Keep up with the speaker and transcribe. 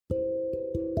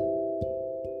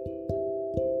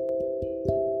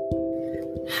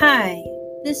Hi,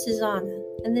 this is Anna,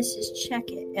 and this is Check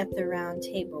It at the Round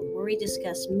Table, where we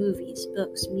discuss movies,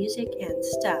 books, music, and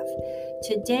stuff.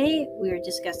 Today, we are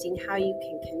discussing how you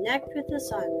can connect with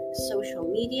us on social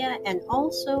media and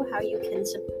also how you can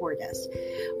support us.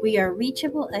 We are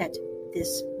reachable at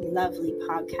this lovely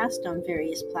podcast on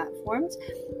various platforms.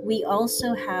 We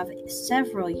also have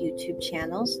several YouTube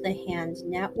channels, The Hand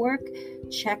Network,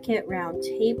 Check It Round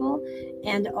Table,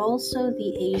 and also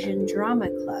the Asian Drama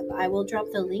Club. I will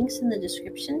drop the links in the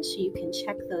description so you can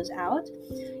check those out.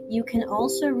 You can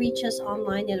also reach us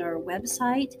online at our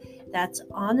website. That's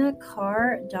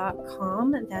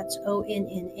onnacarr.com. That's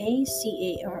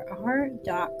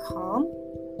ONNACARR.com.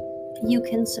 You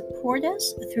can support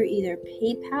us through either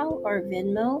PayPal or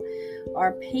Venmo.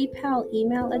 Our PayPal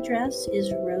email address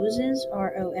is roses,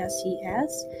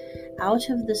 ROSES, out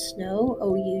of the snow,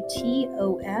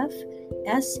 OUTOFSNOW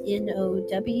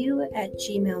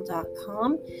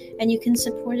 @gmail.com. And you can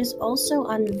support us also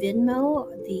on Venmo.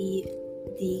 The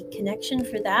connection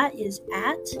for that is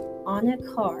at Anna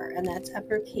Carr, and that's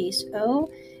uppercase O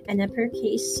and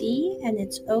uppercase C, and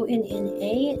it's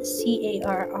ONNACARR.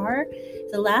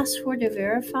 The last four to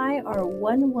verify are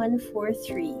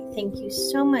 1143. Thank you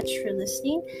so much for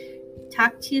listening.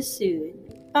 Talk to you soon.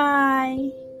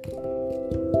 Bye.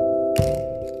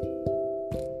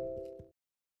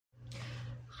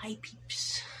 Hi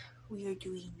peeps. We are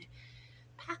doing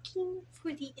packing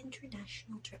for the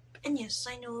international trip. And yes,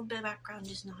 I know the background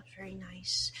is not very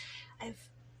nice. I have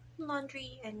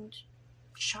laundry and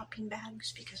shopping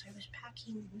bags because I was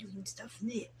packing and doing stuff.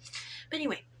 But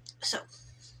anyway, so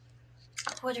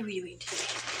what are we doing today?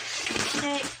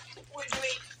 Today we're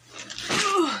doing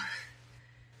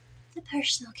the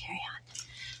personal carry-on.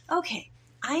 Okay,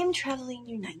 I am traveling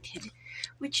United,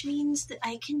 which means that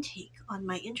I can take on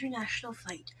my international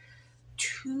flight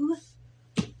 2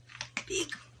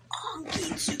 big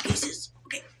honking suitcases.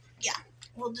 Okay, yeah,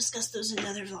 we'll discuss those in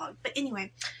another vlog. But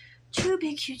anyway, 2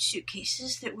 big huge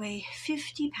suitcases that weigh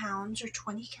 50 pounds or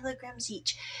 20 kilograms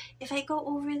each. If I go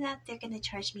over that, they're going to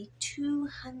charge me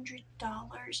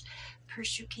 $200 per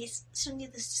suitcase. So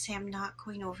needless to say, I'm not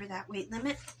going over that weight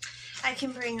limit. I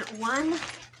can bring 1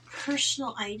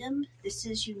 personal item. This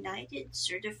is United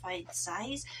certified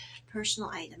size personal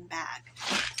item bag.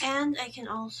 And I can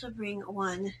also bring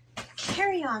 1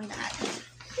 carry-on bag.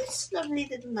 This lovely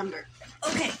little number.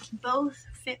 Okay, both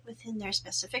fit within their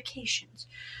specifications.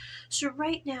 So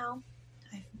right now,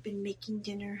 I've been making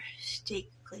dinner,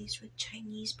 steak glazed with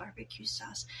Chinese barbecue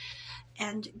sauce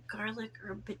and garlic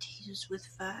herb potatoes with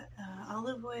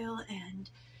olive oil and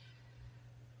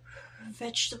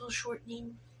vegetable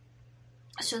shortening.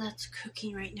 So that's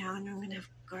cooking right now, and I'm going to have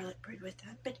garlic bread with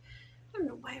that. But I don't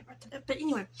know why I brought that up. But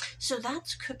anyway, so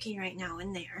that's cooking right now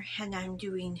in there, and I'm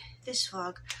doing this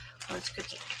vlog while it's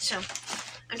cooking. So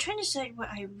I'm trying to decide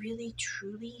what I really,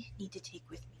 truly need to take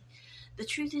with me. The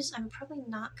truth is, I'm probably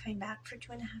not coming back for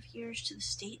 2.5 years to the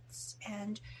States,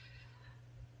 and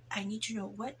I need to know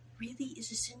what really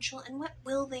is essential and what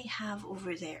will they have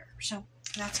over there. So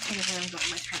that's kind of where I'm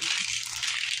going with right now.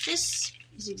 This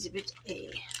is Exhibit A.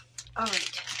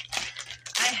 Alright,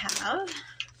 I have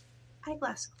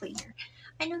eyeglass cleaner.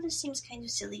 I know this seems kind of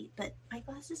silly, but my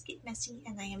glasses get messy,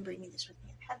 and I am bringing this with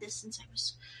me. I've had this since I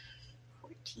was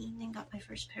 14 and got my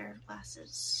first pair of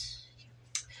glasses.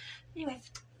 Anyway,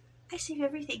 I save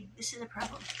everything. This is a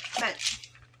problem. But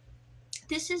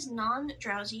this is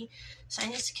non-drowsy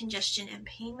sinus congestion and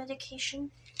pain medication.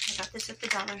 I got this at the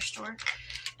dollar store.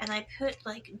 And I put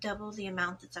like double the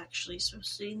amount that's actually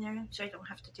supposed to be in there, so I don't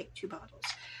have to take 2 bottles.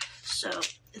 So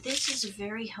this is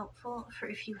very helpful for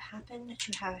if you happen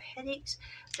to have headaches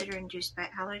that are induced by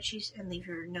allergies and leave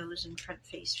your nose and front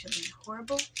face feeling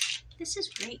horrible. This is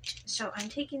great. So I'm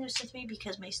taking this with me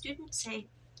because my students say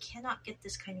cannot get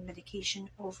this kind of medication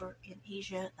over in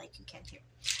Asia like you can here.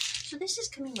 So this is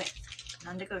coming with,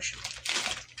 non-negotiable.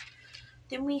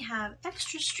 Then we have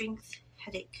extra strength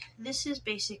headache. This is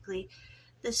basically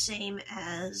the same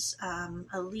as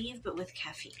Aleve but with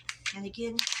caffeine. And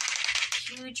again,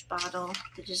 huge bottle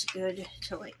that is good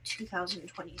till like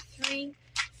 2023.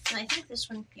 And I think this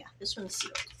one, yeah, this one's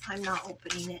sealed. I'm not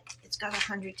opening it. It's got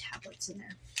 100 tablets in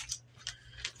there.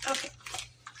 Okay,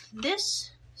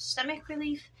 this stomach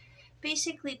relief,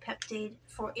 basically Peptide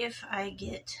for if I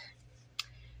get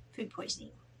food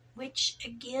poisoning, which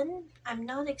again, I'm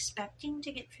not expecting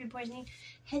to get food poisoning.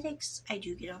 Headaches, I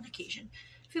do get on occasion.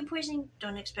 Food poisoning,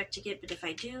 don't expect to get, but if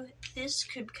I do, this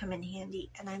could come in handy,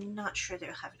 and I'm not sure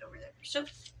they'll have it over there. So,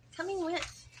 coming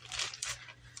with,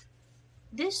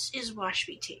 this is wash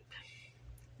me tape.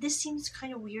 This seems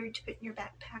kind of weird to put in your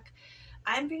backpack.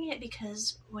 I'm bringing it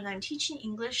because when I'm teaching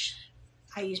English,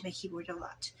 I use my keyboard a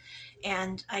lot.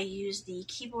 And I use the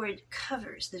keyboard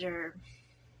covers that are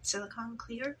silicone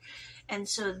clear. And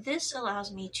so this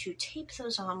allows me to tape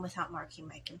those on without marking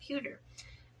my computer.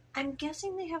 I'm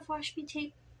guessing they have washi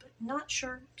tape, but not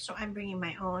sure. So I'm bringing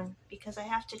my own because I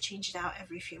have to change it out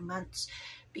every few months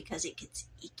because it gets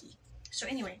icky. So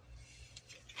anyway,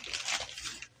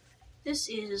 this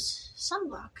is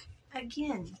sunblock.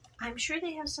 Again, I'm sure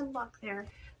they have sunblock there,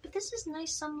 but this is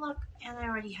nice sunblock and I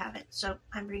already have it, so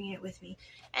I'm bringing it with me.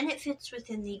 And it fits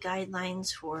within the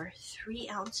guidelines for 3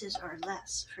 ounces or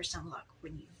less for sunblock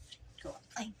when you go on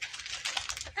plane.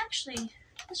 Actually,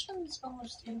 this one's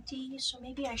almost empty, so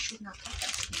maybe I should not take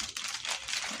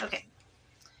that. Okay,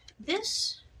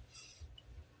 this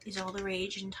is all the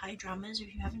rage in Thai dramas.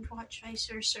 If you haven't watched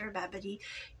Vice or Sir Babidi,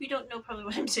 you don't know probably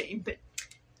what I'm saying, but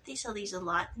they sell these a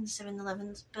lot in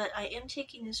 7-Elevens, but I am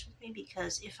taking this with me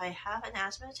because if I have an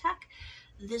asthma attack,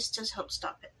 this does help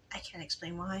stop it. I can't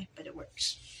explain why, but it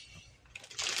works.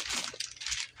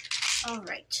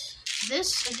 Alright,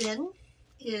 this again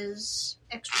is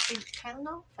extra strength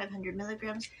Tylenol, 500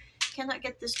 milligrams. Cannot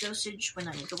get this dosage when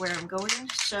I'm where I'm going,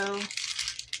 so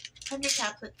 100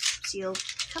 tablets sealed,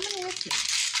 coming in a tube.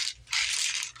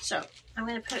 So I'm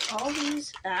going to put all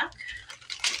these back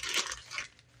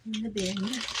in the bin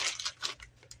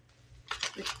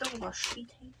with the washi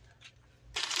tape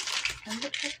and the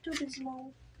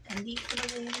Pepto-Bismol and the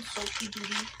Himalayan salty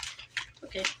duty.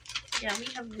 Okay, yeah, we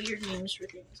have weird names for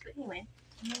things, but anyway,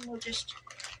 and then we'll just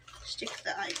stick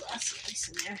the eyeglass case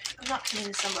in there. I'm not putting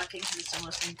the sunblock in because it's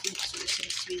almost empty, so there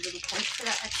seems to be a little point for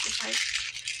that exercise.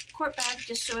 Quart bag,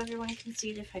 just so everyone can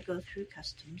see it if I go through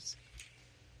customs.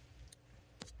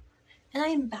 And I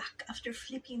am back after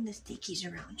flipping the stickies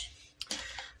around.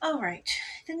 Alright,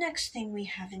 the next thing we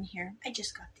have in here, I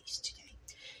just got these today.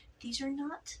 These are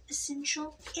not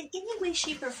essential in any way,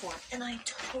 shape, or form, and I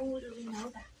totally know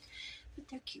that. But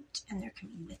they're cute, and they're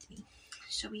coming with me.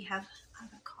 So we have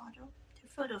avocado. They're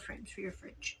photo frames for your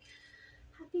fridge.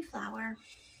 Happy flower.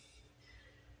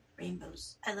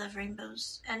 Rainbows. I love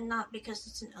rainbows, and not because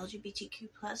it's an LGBTQ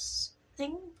plus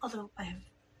thing, although I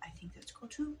think that's cool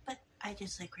too, but I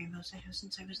just like rainbows. I have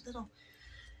since I was little.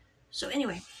 So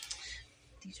anyway,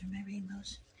 these are my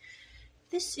rainbows.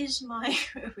 This is my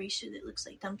eraser that looks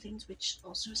like dumplings, which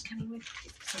also is coming with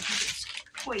it.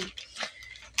 Oi,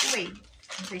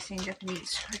 as they say in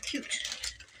Japanese, are cute.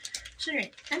 So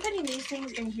anyway, I'm putting these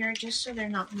things in here just so they're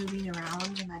not moving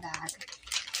around in my bag.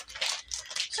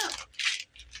 So,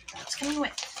 that's coming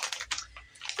with.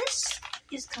 This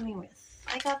is coming with.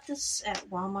 I got this at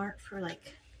Walmart for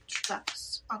like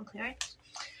 $2 on clearance.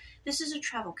 This is a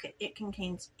travel kit. It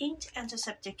contains 8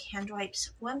 antiseptic hand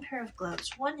wipes, 1 pair of gloves,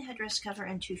 1 headrest cover,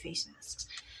 and 2 face masks.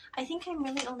 I think I'm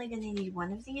really only going to need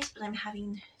 1 of these, but I'm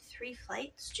having 3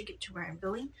 flights to get to where I'm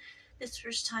going this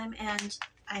first time, and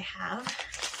I have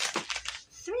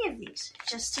 3 of these,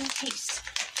 just in case.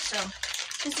 So,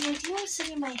 because the idea of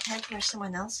sitting my head where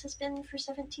someone else has been for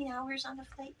 17 hours on a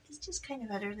flight is just kind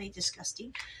of utterly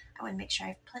disgusting. I want to make sure I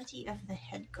have plenty of the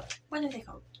what are they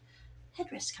called?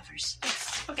 Headrest covers.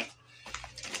 Yes. Okay.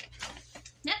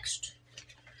 Next,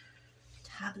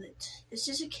 tablet. This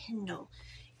is a Kindle.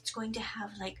 It's going to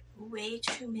have like way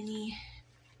too many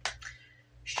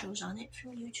shows on it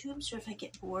from YouTube, so if I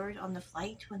get bored on the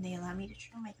flight when they allow me to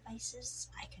turn on my devices,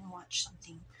 I can watch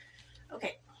something.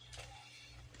 Okay.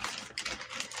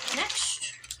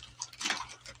 Next,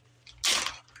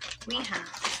 we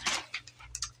have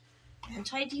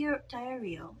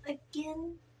anti-diarrheal.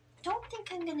 Again, don't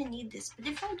think I'm going to need this, but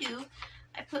if I do,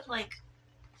 I put like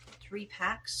 3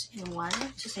 packs in one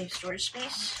to save storage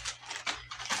space.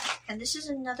 And this is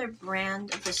another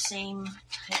brand of the same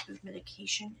type of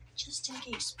medication, just in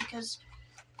case, because,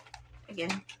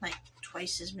 again, like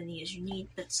twice as many as you need,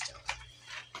 but still.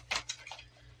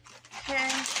 Okay,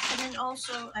 and then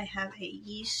also I have a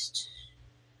yeast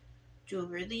dual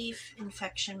relief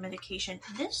infection medication.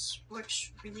 This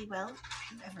works really well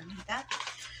if you ever need that.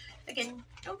 Again,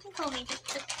 don't think I'll need it,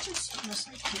 but just in the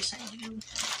case I do,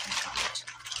 I got it.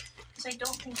 Because I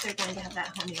don't think they're going to have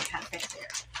that homeopathic there.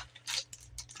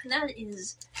 And that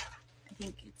is, I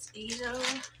think it's Azo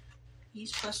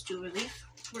Yeast Plus Dual Relief.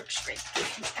 Works great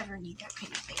if you ever need that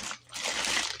kind of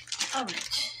thing.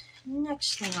 Alright,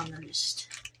 next thing on the list.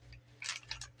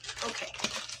 Okay.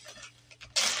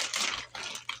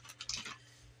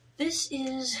 This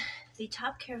is the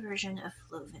Top Care version of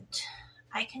Flovent.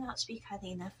 I cannot speak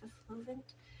highly enough of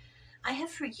Flovent. I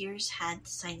have for years had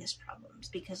sinus problems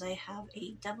because I have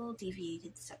a double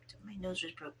deviated septum. My nose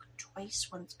was broke twice,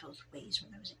 once both ways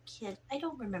when I was a kid. I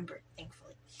don't remember it,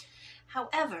 thankfully.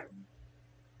 However,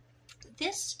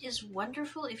 This is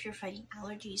wonderful if you're fighting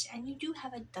allergies and you do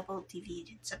have a double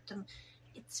deviated septum.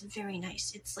 It's very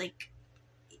nice. It's like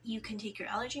you can take your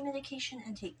allergy medication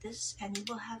and take this, and you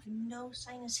will have no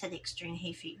sinus headaches during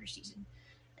hay fever season.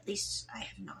 At least I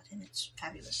have not, and it's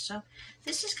fabulous. So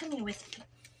this is coming with me.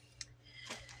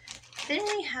 Then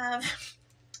we have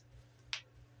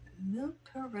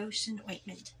mupirocin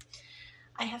ointment.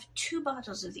 I have 2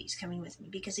 bottles of these coming with me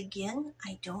because, again,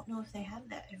 I don't know if they have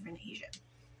that over in Asia.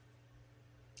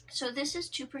 So this is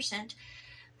 2%.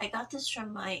 I got this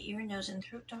from my ear, nose, and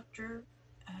throat doctor.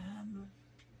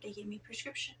 They gave me a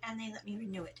prescription and they let me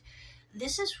renew it.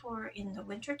 This is for in the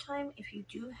winter time if you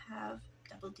do have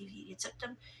double deviated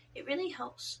septum. It really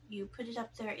helps. You put it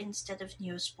up there instead of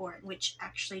Neosporin, which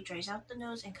actually dries out the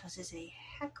nose and causes a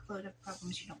heck load of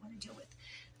problems you don't want to deal with.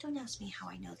 Don't ask me how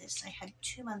I know this. I had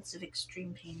 2 months of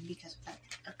extreme pain because of that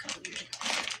a couple years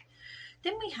ago.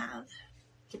 Then we have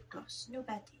lip gloss. No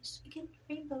bad days. Again,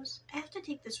 rainbows. I have to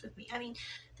take this with me. I mean,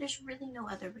 there's really no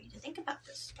other way to think about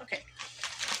this. Okay.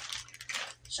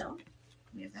 So,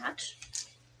 we have that.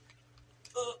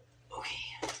 Okay.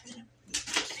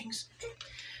 Things.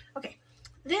 Okay.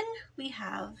 Then we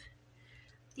have,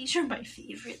 these are my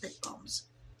favorite lip balms.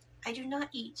 I do not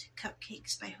eat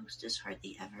cupcakes by Hostess,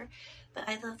 hardly ever, but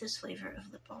I love this flavor of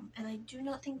lip balm, and I do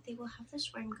not think they will have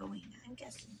this where I'm going, I'm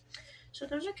guessing. So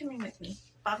those are coming with me.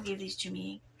 Bob gave these to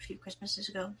me a few Christmases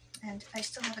ago, and I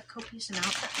still have a copious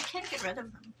amount, but I can't get rid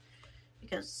of them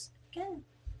because, again,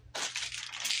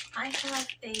 I have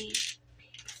a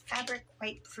fabric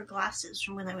wipe for glasses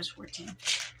from when I was 14.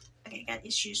 Okay, I got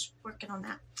issues working on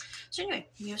that. So anyway,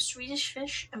 we have Swedish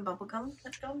Fish and Bubblegum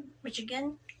lip balm, which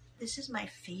again, this is my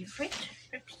favorite.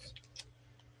 Oops.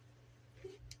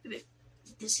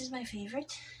 This is my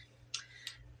favorite.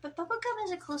 But Bubblegum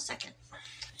is a close second.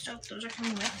 So those are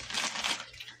coming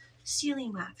with.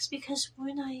 Sealing wax, because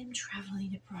when I am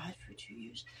traveling abroad for 2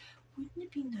 years, wouldn't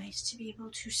it be nice to be able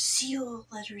to seal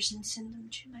letters and send them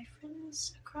to my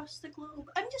friends across the globe?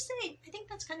 I'm just saying, I think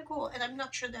that's kind of cool, and I'm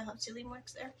not sure they'll have sealing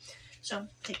wax there. So I'm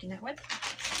taking that with.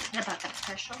 I bought that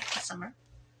special this summer.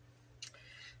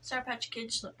 Sour Patch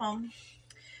Kids lip balm.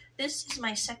 This is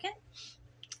my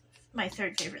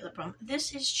third favorite lip balm.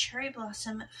 This is Cherry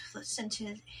Blossom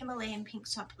scented Himalayan pink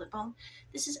soft lip balm.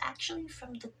 This is actually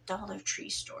from the Dollar Tree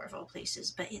store of all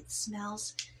places, but it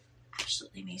smells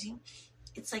absolutely amazing.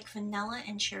 It's like vanilla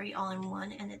and cherry all in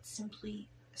one, and it's simply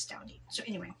astounding. So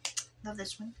anyway, love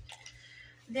this one.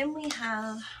 Then we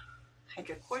have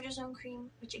hydrocortisone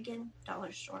cream, which again,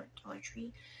 Dollar Store, Dollar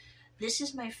Tree. This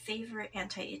is my favorite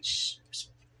anti-itch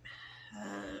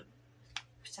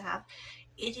salve.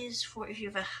 It is for if you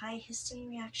have a high histamine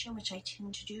reaction, which I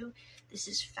tend to do. This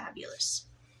is fabulous.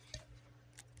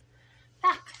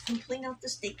 Back, I'm pulling out the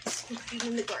steaks and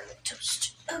feeding the garlic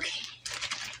toast. Okay.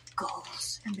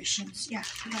 Goals, ambitions. Yeah,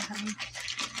 we don't have them.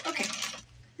 Okay.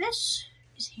 This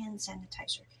is hand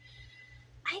sanitizer.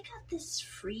 I got this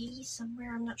free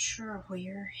somewhere. I'm not sure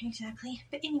where exactly.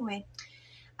 But anyway,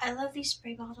 I love these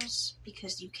spray bottles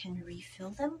because you can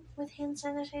refill them with hand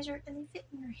sanitizer and they fit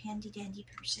in your handy dandy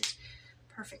purses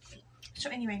perfectly. So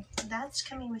anyway, that's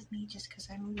coming with me just because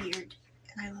I'm weird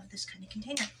and I love this kind of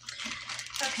container.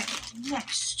 Okay,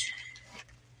 next.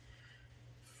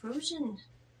 Frozen.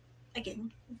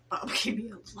 Again, Bob gave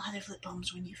me a lot of lip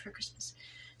balms one year for Christmas.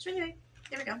 So anyway,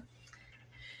 there we go.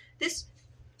 This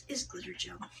is glitter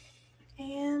gel.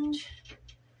 And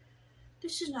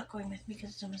this is not going with me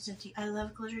because it's almost empty. I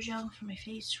love glitter gel for my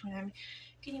face when I'm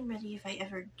getting ready. If I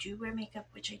ever do wear makeup,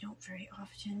 which I don't very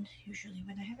often, usually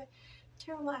when I have a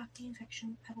terrible acne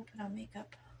infection, I will put on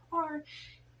makeup. Or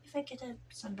if I get a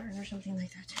sunburn or something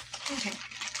like that. Okay.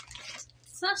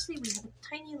 Lastly, we have a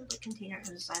tiny little container of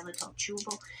xylitol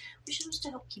chewable, which is supposed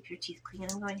to help keep your teeth clean.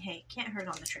 And I'm going, hey, can't hurt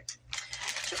on the trip.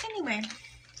 So anyway,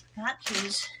 that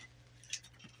is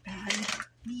bad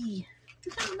me.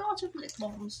 There's a lot of lip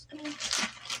balms. I mean,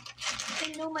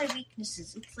 they know my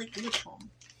weaknesses. It's like lip balm.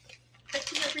 But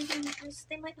for that reason,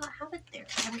 they might not have it there.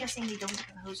 I'm guessing they don't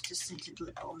have Hostess scented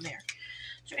lip balm there.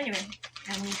 So anyway,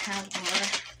 and we have our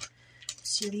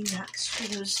sealing wax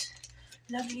for those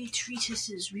lovely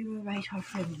treatises we will write our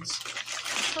friends.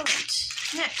 Alright,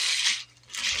 next.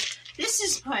 This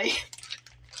is my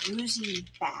Uzi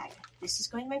bag. This is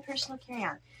going to my personal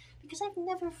carry-on because I've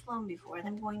never flown before and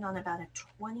I'm going on about a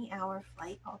 20-hour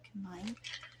flight all combined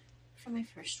for my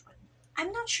first one.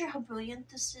 I'm not sure how brilliant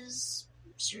this is,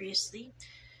 seriously,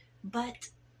 but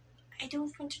I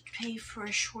don't want to pay for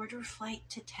a shorter flight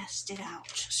to test it out.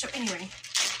 So anyway,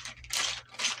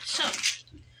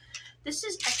 this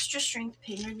is extra strength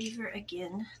pain reliever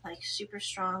again, like super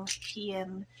strong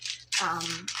PM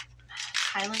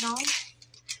Tylenol.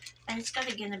 And it's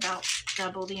got, again, about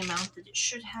double the amount that it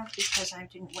should have because I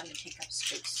didn't want to take up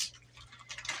space.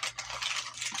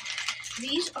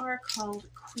 These are called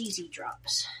Queasy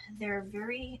Drops. They're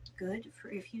very good for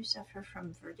if you suffer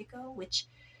from vertigo, which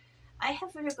I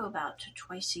have vertigo about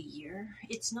twice a year.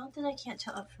 It's not that I can't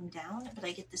tell up from down, but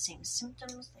I get the same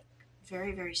symptoms, like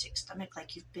very, very sick stomach,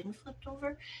 like you've been flipped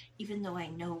over, even though I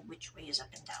know which way is up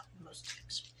and down most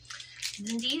times.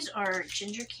 Then these are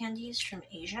ginger candies from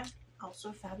Asia,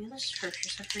 also fabulous for if you're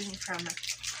suffering from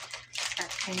that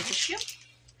kind of issue.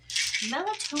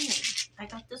 Melatonin. I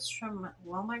got this from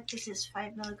Walmart. This is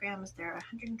 5 milligrams. There are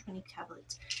 120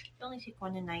 tablets. You only take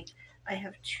one a night. I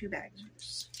have 2 bags of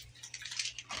this.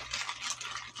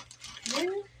 Then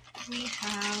we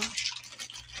have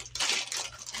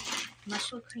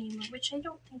muscle cream, which I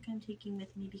don't think I'm taking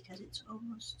with me because it's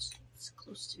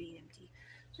close to being empty.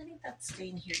 So I think that's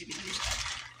staying here to be used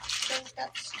up. So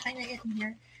that's kind of it in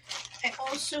here. I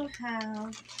also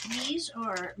have, these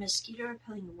are mosquito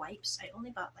repelling wipes. I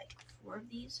only bought like 4 of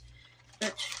these,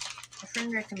 but a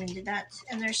friend recommended that.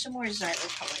 And there's some more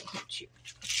xylitol in here too.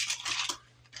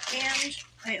 And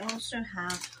I also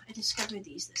have, I discovered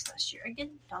these this last year.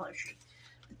 Again, Dollar Tree.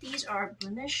 But these are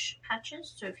blemish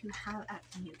patches. So if you have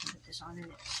acne, you can put this on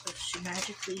and it's supposed to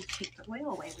magically take the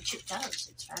oil away, which it does.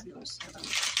 It's fabulous. I love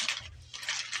it.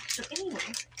 So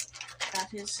anyway,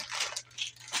 that is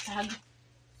Fab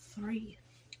 3.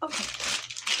 Okay.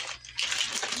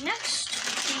 Next,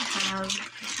 we have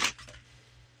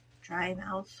dry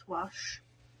mouthwash.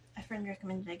 A friend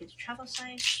recommended I get a travel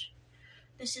size.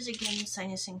 This is, again,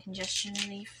 sinus and congestion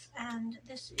relief, and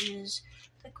this is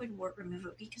liquid wart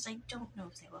removal because I don't know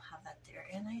if they will have that there,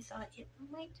 and I thought it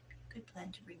might be a good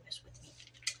plan to bring this with me.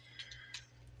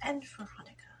 And for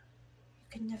Hanukkah, you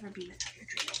can never be without your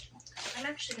drink. I'm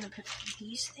actually going to put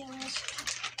these things,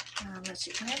 let's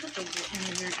see, I put the wart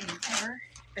in there,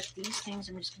 but these things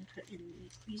I'm just going to put in the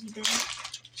Queasy bin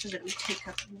so that we take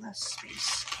up less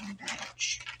space in the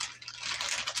baggage.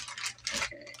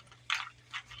 Okay.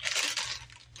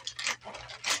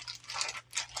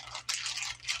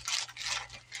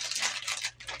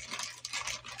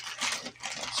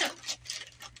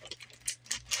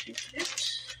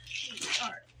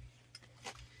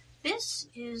 This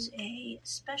is a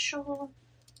special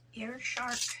Air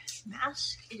Shark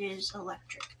mask. It is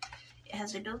electric. It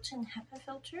has a built-in HEPA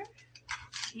filter.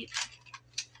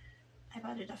 I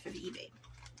bought it off of eBay.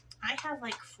 I have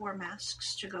like 4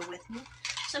 masks to go with me.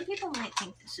 Some people might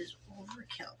think this is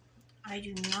overkill. I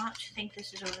do not think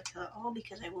this is overkill at all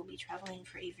because I will be traveling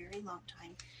for a very long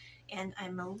time. And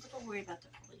I'm a little worried about the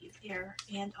quality of air.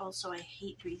 And also I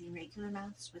hate breathing regular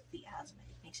masks with the asthma.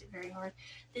 It makes it very hard.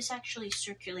 This actually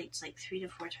circulates like 3 to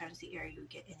 4 times the air you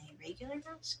get in a regular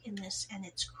mask in this. And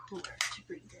it's cooler to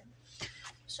breathe in.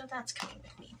 So that's coming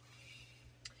with me.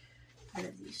 Out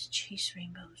of these Chase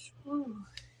Rainbows. Ooh.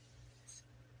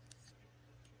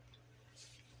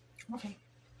 Okay.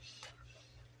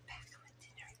 Back with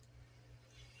dinner.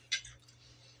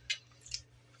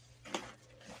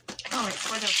 Oh wait,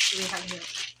 what else do we have here?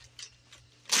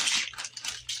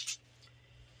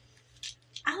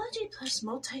 Allergy plus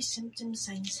multi-symptom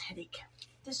sinus headache.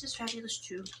 This is fabulous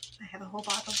too. I have a whole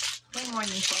bottle. Way more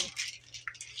than 12.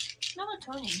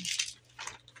 Melatonin.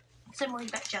 I'm worried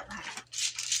about jet lag.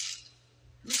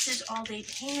 This is all day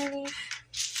pain relief.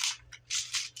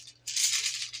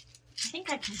 I think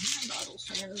I can hand bottles,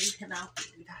 so I'm going to leave him out and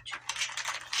do that.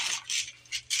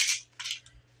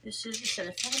 This is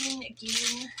acetylphenamine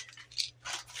again.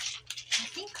 I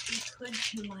think we could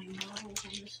do my bottles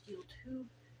on this deal too.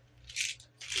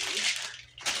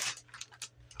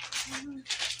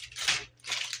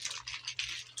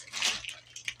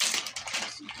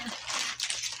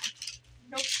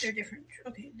 Nope, they're different.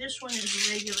 Okay, this one is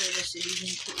regular. This is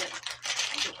even clear.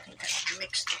 I don't think I can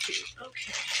mix the two.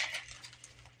 Okay.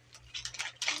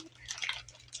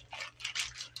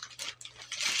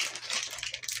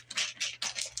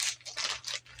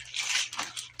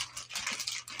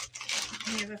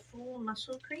 We have a full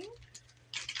muscle cream.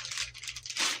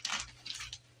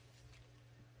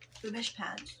 The mesh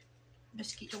pads.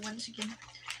 Mosquito ones again.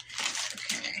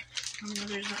 Okay.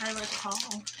 There's the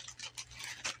xylitol.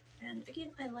 And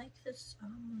again, I like this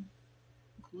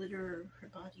glitter her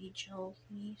body gel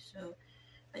thingy, so,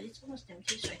 but it's almost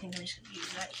empty, so I think I'm just going to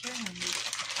use that here.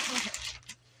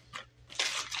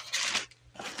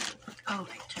 And oh,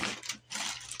 right.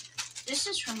 This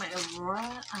is from my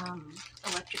Aurora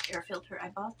electric air filter. I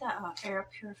bought that air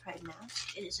purified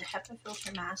mask. It is a HEPA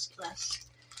filter mask. It lasts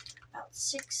about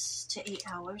 6 to 8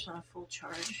 hours on a full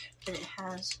charge, but it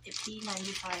has a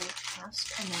P95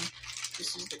 mask and then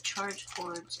This is the charge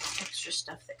cords and extra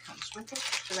stuff that comes with it.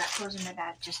 So that goes in my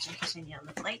bag just in case I need on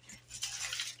the flight.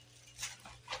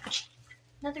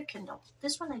 Another Kindle.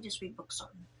 This one I just read books on.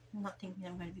 I'm not thinking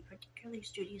I'm going to be particularly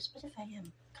studious, but if I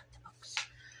am, cut the books.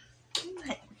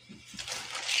 Okay.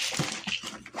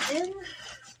 Then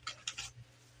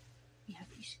we have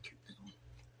these cute little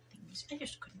things. I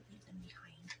just couldn't leave them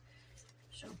behind.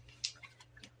 So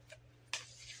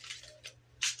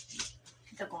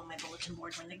they'll go on my bulletin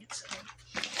board when they get settled.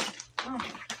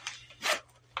 Okay.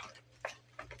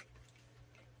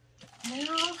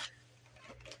 Now,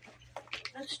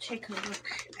 let's take a look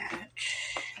at,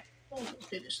 we'll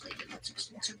do this later, that's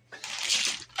extensive.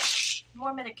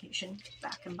 More medication,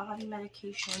 back and body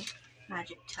medication,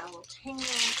 magic towel tangle,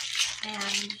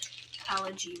 and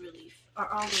allergy relief,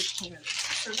 are all with pain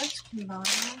relief. So let's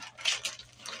combine.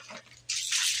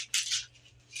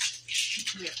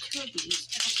 We have 2 of these.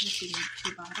 I don't think we need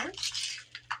 2 bottles.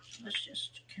 Let's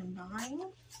just combine.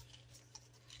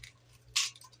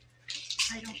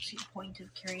 I don't see the point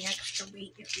of carrying extra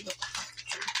weight if you don't have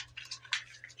to.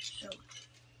 So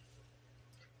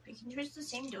we can use the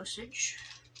same dosage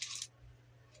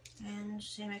and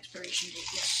same expiration date.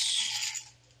 Yes.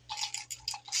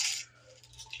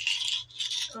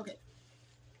 Okay.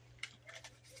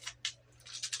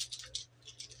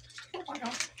 Okay.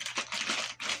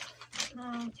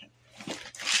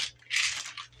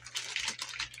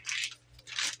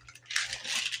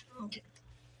 Okay.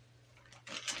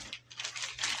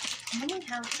 And then we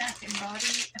have back and body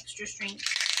extra strength.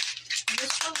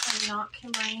 This one I'm not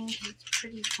combining because it's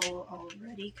pretty full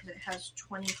already because it has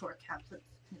 24 caplets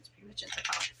and it's pretty much at the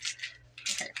top.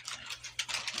 Okay.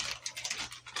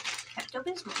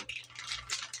 Pepto-Bismol.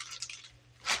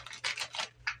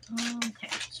 Okay,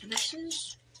 so this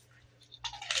is,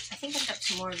 I think I've got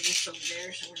some more of this over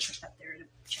there, so I'm going to put that there to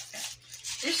check that.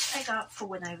 This I got for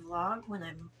when I vlog, when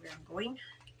I'm where I'm going.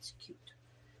 It's cute.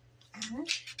 And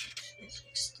it's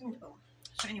extendable.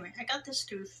 So anyway, I got this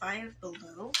through Five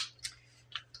Below.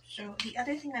 So the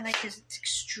other thing I like is it's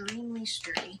extremely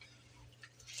sturdy.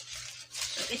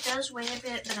 So it does weigh a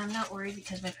bit, but I'm not worried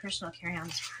because my personal carry-on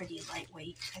is pretty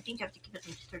lightweight. I think I have to keep it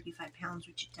like 35 pounds,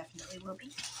 which it definitely will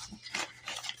be.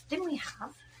 Then we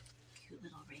have a cute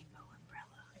little rainbow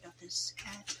umbrella. I got this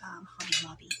at Hobby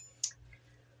Lobby.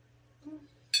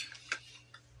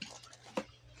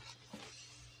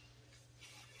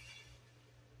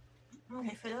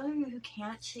 Okay, for those of you who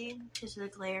can't see because of the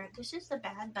glare, this is the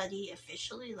Bad Buddy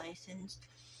officially licensed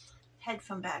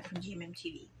headphone bag from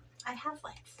GMMTV. I have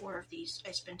like 4 of these.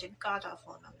 I spent a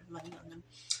god-awful amount of money on them.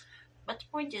 But the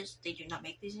point is, they do not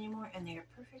make these anymore, and they are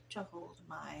perfect to hold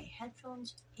my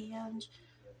headphones and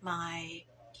my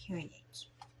hearing aids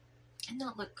and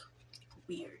not look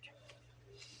weird.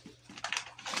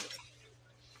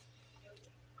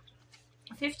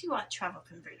 A 50-watt travel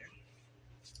converter.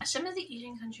 Some of the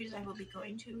Asian countries I will be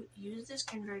going to use this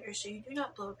converter so you do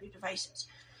not blow up your devices.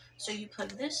 So you plug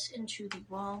this into the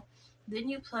wall, then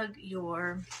you plug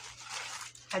your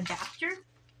adapter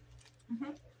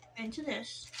into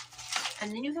this,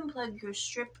 and then you can plug your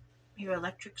strip, your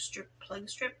electric strip, plug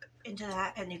strip into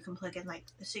that, and you can plug in like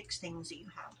the 6 things that you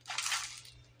have.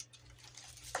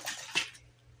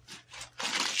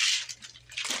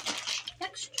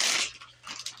 Next,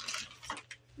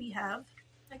 we have,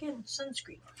 again,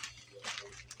 sunscreen.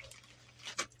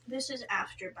 This is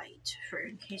Afterbite for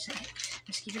in case I get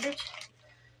mosquito bit.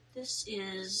 This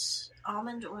is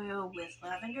almond oil with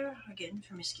lavender, again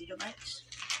for mosquito bites.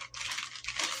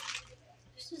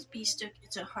 This is Bee-Stick.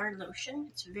 It's a hard lotion.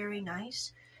 It's very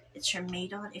nice. It's from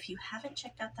Maydon. If you haven't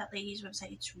checked out that lady's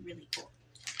website, it's really cool.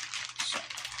 So,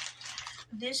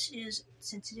 this is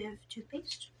sensitive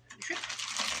toothpaste.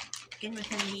 Again,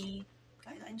 within the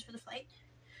guidelines for the flight.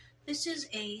 This is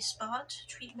a spot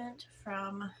treatment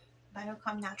from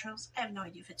Biocom Naturals. I have no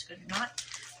idea if it's good or not.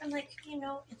 I'm like, you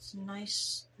know, it's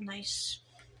nice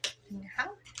thing to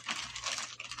have.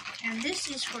 And this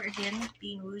is for, again,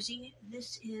 being woozy.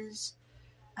 This is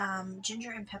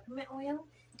ginger and peppermint oil.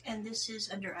 And this is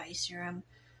under eye serum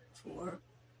for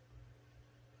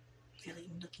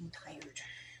feeling, looking tired.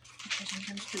 Which I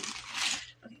sometimes do.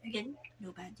 Okay, again,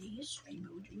 no bad days.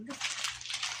 Rainbow Judah.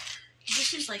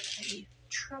 This is like a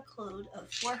truckload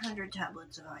of 400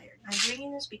 tablets of iron. I'm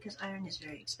bringing this because iron is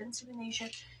very expensive in Asia,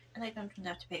 and I don't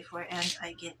have to pay for it, and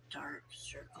I get dark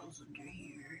circles under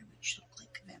here, which look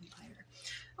like a vampire.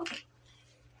 Okay.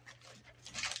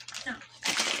 Now,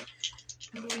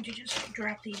 I'm going to just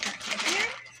drop these back in here,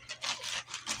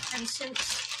 and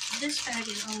since this bag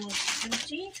is almost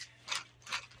empty,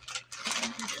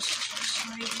 I'm going to just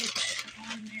slide it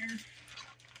on there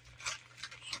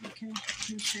so we can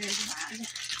consider the bag.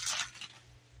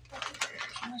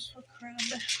 muscle crab,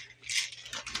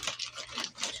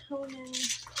 tonin.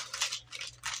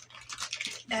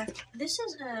 This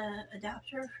is a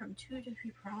adapter from 2 to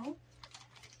 3 Pro.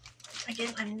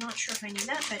 Again, I'm not sure if I need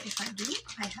that, but if I do,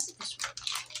 I have it this way.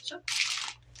 So,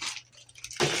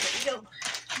 there we go.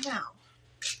 Now,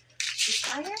 this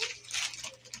iron,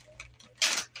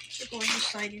 we're going to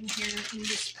slide in here in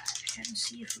this bag and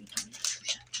see if we can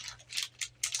push it.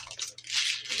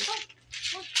 There we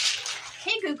go.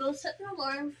 Hey Google, set an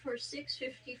alarm for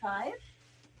 6:55.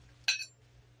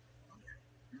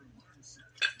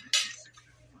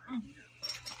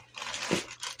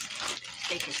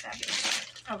 Take it back.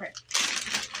 Okay.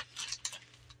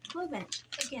 Glue vent.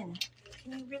 Again,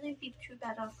 can you really be too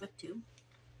bad off with 2?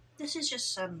 This is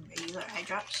just some regular eye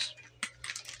drops.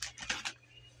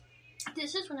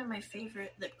 This is one of my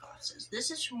favorite lip glosses.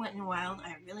 This is from Wet n Wild.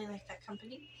 I really like that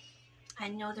company. I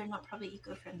know they're not probably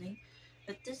eco-friendly,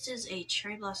 but this is a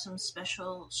Cherry Blossom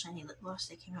Special Shiny Lip Gloss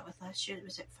they came out with last year. It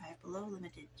was at Five Below,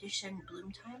 limited edition,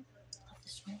 Bloom Time. Love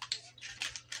this one.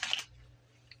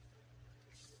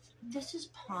 This is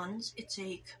Pond's. It's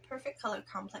a Perfect Color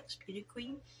Complex Beauty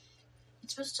Queen.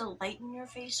 It's supposed to lighten your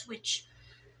face, which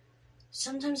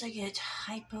sometimes I get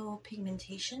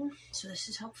hypopigmentation, so this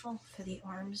is helpful for the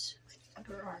arms,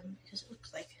 upper arm, because it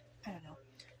looks like, I don't know,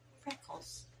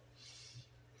 freckles.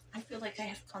 I feel like I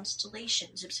have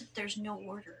constellations, except there's no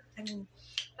order. I mean,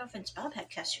 no offense, Bob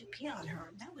had Cassiopeia on her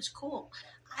arm. That was cool.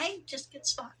 I just get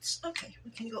spots. Okay,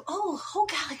 we can go, oh, whole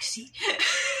galaxy.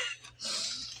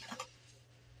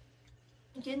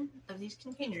 Again, of these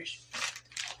containers.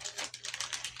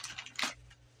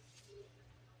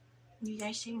 You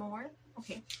guys say more?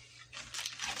 Okay.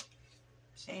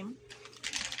 Same.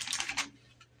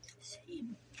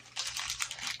 Same.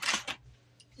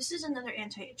 This is another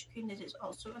anti-itch cream that is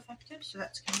also effective, so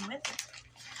that's coming with.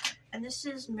 And this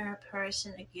is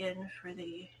Miraparison again for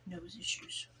the nose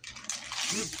issues.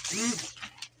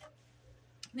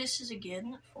 This is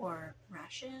again for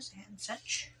rashes and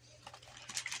such.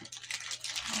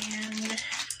 And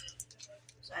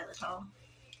xylitol.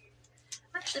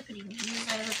 I'm actually putting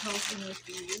xylitol in with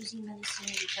the rosy medicine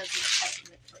because it's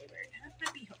peppermint flavored. That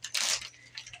might be helpful.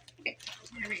 Okay,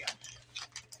 there we go.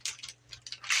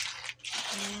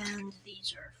 And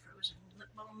these are frozen lip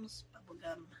balms,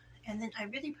 bubblegum. And then I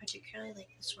really particularly like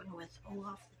this one with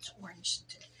Olaf that's orange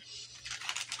scented.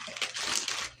 Okay.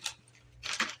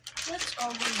 Let's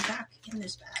all go back in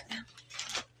this bag.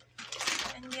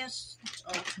 And yes, it's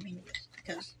all coming with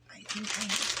because I think I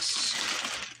need this.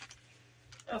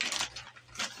 Okay.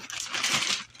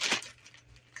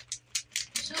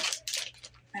 So,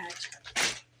 bags.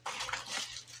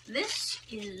 This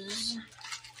is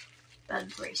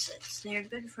bug bracelets. They're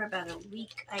good for about a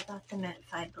week. I got them at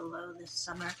Five Below this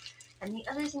summer. And the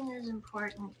other thing that is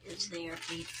important is they are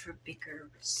made for bigger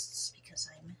wrists because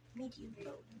I'm medium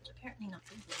boned. Apparently not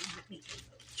big bone, but medium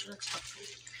boned. So that's helpful.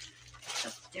 So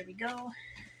there we go.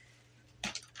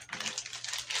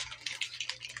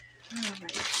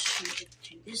 Alright, so we get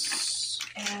to this,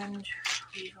 and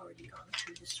we've already gone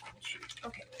through this one too.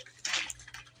 Okay.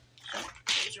 So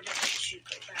those are ready to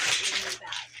go back in the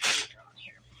bag later on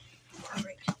here.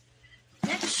 Alright.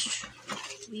 Next,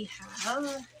 we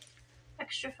have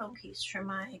extra phone case for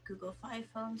my Google Fi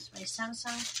phones, my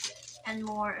Samsung, and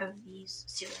more of these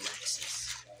Serial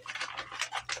Maxes.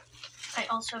 I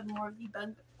also have more of the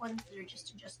bug ones that are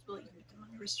just adjustable. You can put them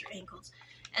on your wrist or ankles.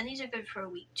 And these are good for a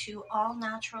week too. All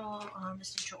natural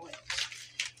essential oils.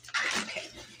 Okay.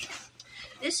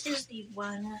 This is the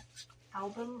one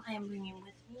album I am bringing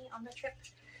with me on the trip.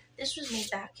 This was made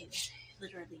back in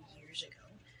literally years ago.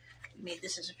 We made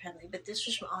this as a family, but this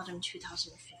was from autumn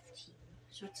 2015.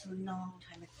 So it's a long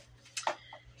time ago.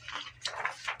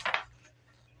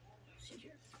 See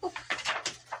here. Oh,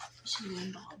 this is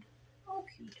one Bob. Oh,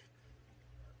 cute.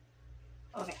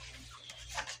 Okay.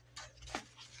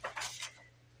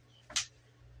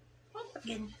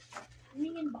 Again, me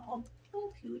and Bob.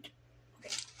 Oh, cute.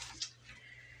 Okay.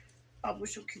 Bob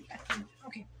was so cute back then.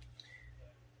 Okay.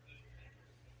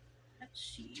 Let's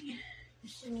see.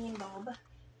 This is me and Bob.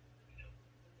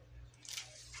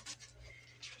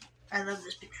 I love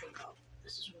this picture of Bob.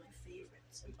 This is one of my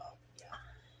favorites of Bob. Yeah.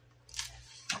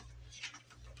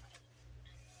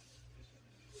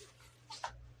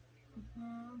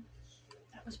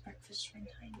 That was breakfast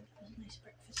springtime. It was a nice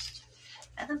breakfast.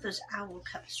 I love those owl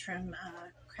cups from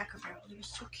Cracker Barrel. They were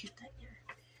so cute that year.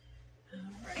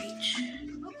 Alright.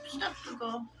 Oops, stop,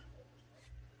 Google.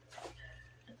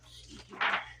 Let's see here.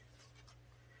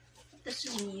 This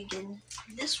is me again.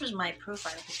 This was my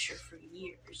profile picture for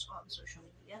years on social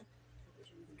media.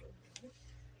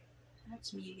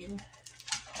 That's me again.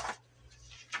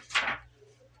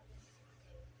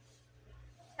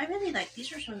 I really like,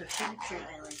 these are some of the pictures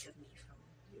I like of me from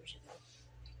years ago.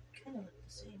 Kind of look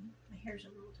the same. My hair's a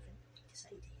little different. I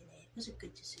decided to hit it. It was a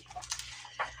good decision.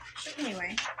 So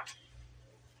anyway.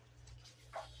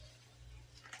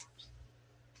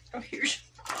 Oh, here's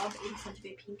Bob in front of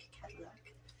a pink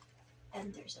Cadillac.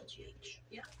 And there's LGH.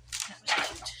 Yeah, that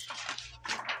was cute.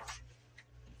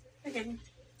 Again,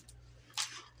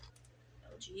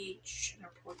 LGH and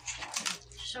our porch.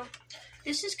 So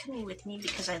this is coming with me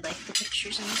because I like the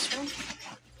pictures in this one.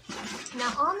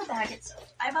 Now on the bag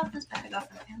itself, I bought this bag off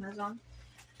of Amazon.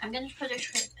 I'm going to put an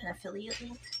affiliate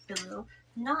link below,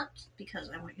 not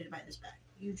because I want you to buy this bag.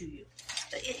 You do you.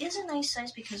 But it is a nice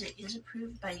size because it is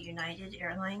approved by United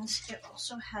Airlines. It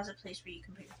also has a place where you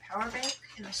can put your power bank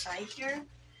in the side here,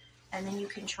 and then you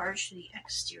can charge to the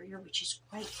exterior, which is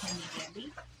quite handy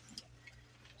dandy.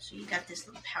 So you got this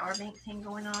little power bank thing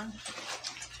going on.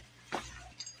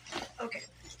 Okay,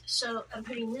 so I'm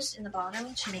putting this in the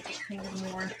bottom to make it kind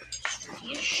of more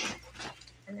sturdy-ish.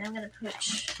 And then I'm going to put,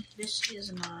 this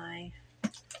is my,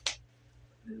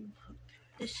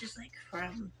 this is like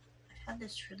from, I've had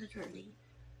this for literally,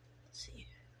 let's see,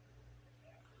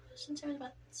 since I was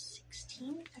about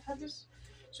 16, I've had this.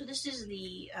 So this is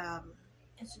the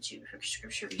Institute for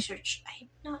Scripture Research. I'm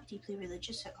not deeply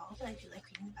religious at all, but I do like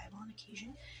reading the Bible on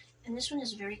occasion. And this one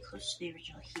is very close to the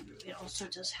original Hebrew. It also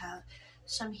does have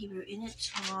some Hebrew in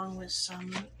it, along with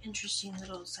some interesting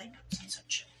little side notes and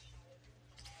such.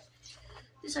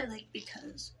 This I like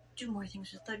because do more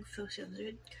things with Doug, focus on the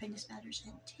good, kindness matters,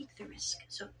 and take the risk.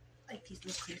 So I like these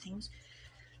little clear things.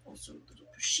 Also a little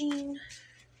machine.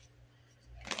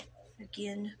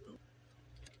 Again.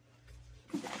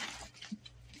 And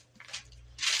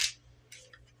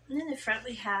then in the front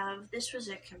we have, this was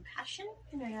a Compassion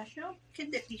International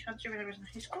kid that we sponsored when I was in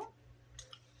high school.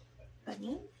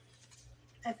 Bunny.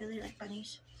 I really like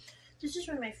bunnies. This is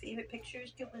one of my favorite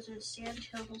pictures. It was a Sand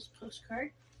Hills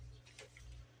postcard.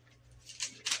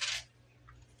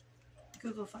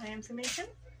 Google Fi information.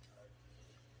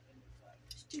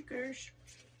 Stickers.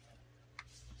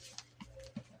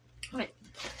 Alright,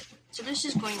 so this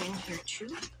is going in here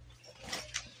too.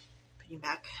 Putting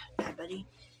back Bad Buddy.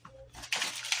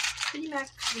 Putting back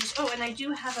these. Oh, and I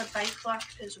do have a bike lock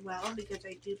as well because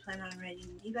I do plan on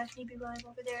riding the Bethany Bee while I'm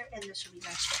over there, and this will be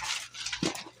nice to have.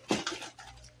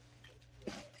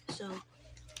 So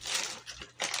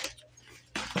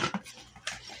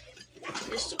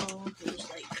this all goes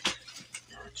like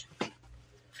that.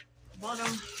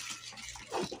 Bottom.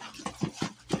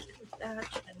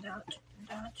 That and that and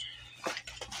that.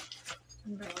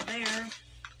 Umbrella there.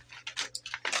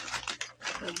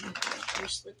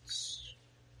 Bracelets.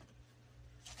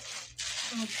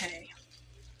 Okay.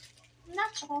 And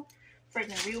that's all for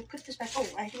now. We will put this back. Oh,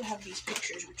 I do have these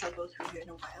pictures, which I'll go through here in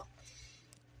a while.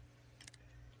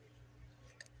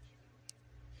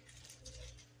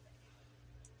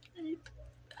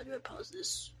 How do I pause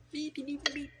this? Beep, beep,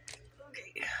 beep, beep.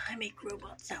 Okay, I make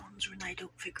robot sounds when I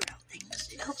don't figure out things.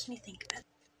 It helps me think better.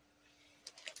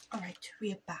 Alright,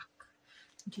 we are back.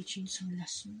 I'm teaching some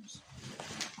lessons.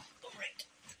 Alright,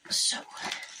 so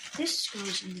this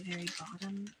goes in the very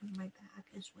bottom of my bag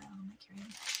as well. My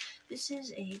carry-on. This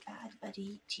is a Bad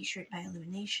Buddy t-shirt by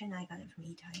Illumination. I got it from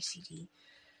Etai CD.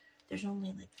 There's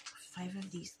only like 5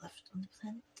 of these left on the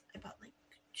planet. I bought like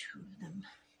 2 of them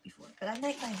before, but I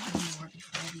might buy 1 more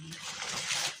before I leave.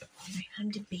 Anyway, I'm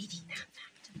debating that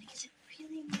fact. I'm like, is it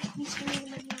really worth me spending the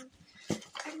money on?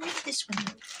 I like this one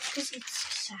though, because it's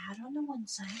sad on the one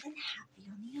side and happy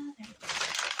on the other.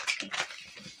 Okay.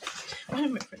 One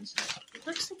of my friends said, it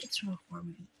looks like it's from a horror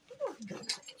movie. I don't think it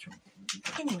looks like it's from a horror movie.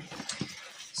 Anyway,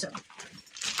 so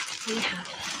we have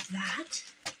that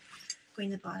going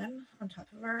to the bottom on top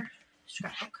of our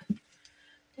scrapbook.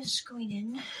 This going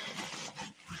in.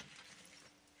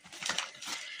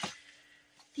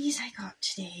 These I got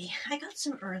today. I got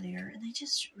some earlier, and I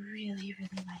just really,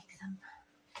 really like them.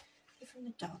 They're from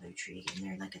the Dollar Tree, and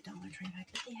they're like $1.25,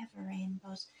 but they have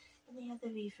rainbows, and they have the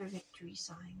V for Victory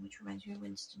sign, which reminds me of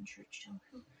Winston Churchill,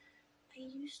 who I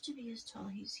used to be as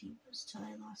tall as he was till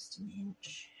I lost an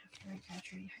inch after I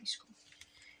graduated high school.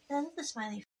 And I love the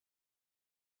smiley.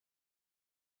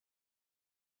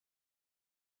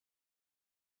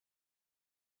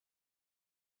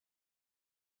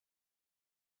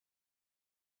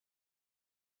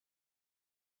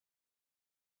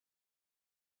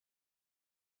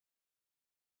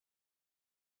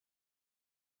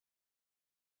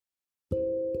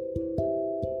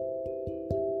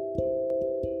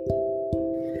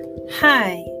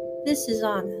 Hi, this is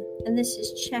Anna, and this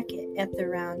is Check It at the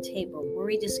Round Table, where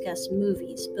we discuss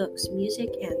movies, books, music,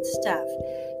 and stuff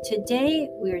Today,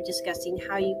 we are discussing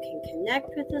how you can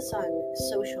connect with us on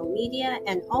social media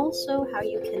and also how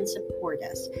you can support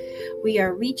us. We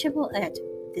are reachable at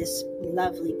this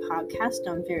lovely podcast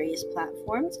on various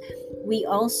platforms. We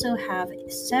also have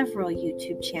several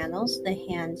YouTube channels, the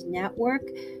Hand Network,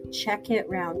 Check It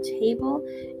Roundtable,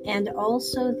 and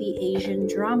also the Asian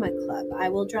Drama Club. I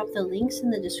will drop the links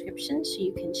in the description so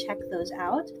you can check those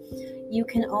out. You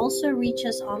can also reach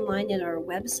us online at our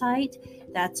website.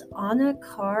 That's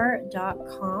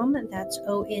onnacarr.com. That's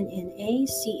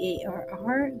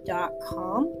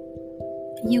ONNACARR.com.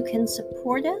 You can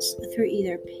support us through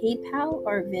either PayPal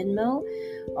or Venmo.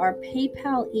 Our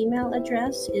PayPal email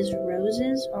address is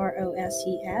roses,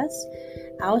 ROSES,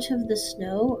 out of the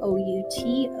snow,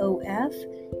 OUTOFSNOW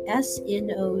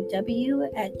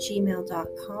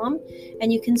 @gmail.com.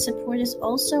 And you can support us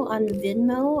also on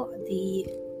Venmo.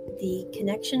 The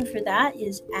connection for that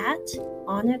is at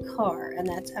Onna Carr, and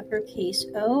that's uppercase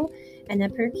O and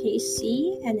uppercase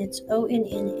C, and it's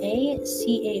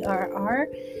ONNACARR.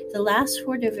 The last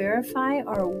four to verify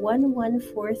are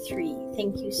 1143.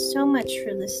 Thank you so much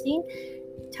for listening.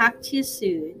 Talk to you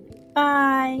soon.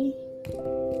 Bye.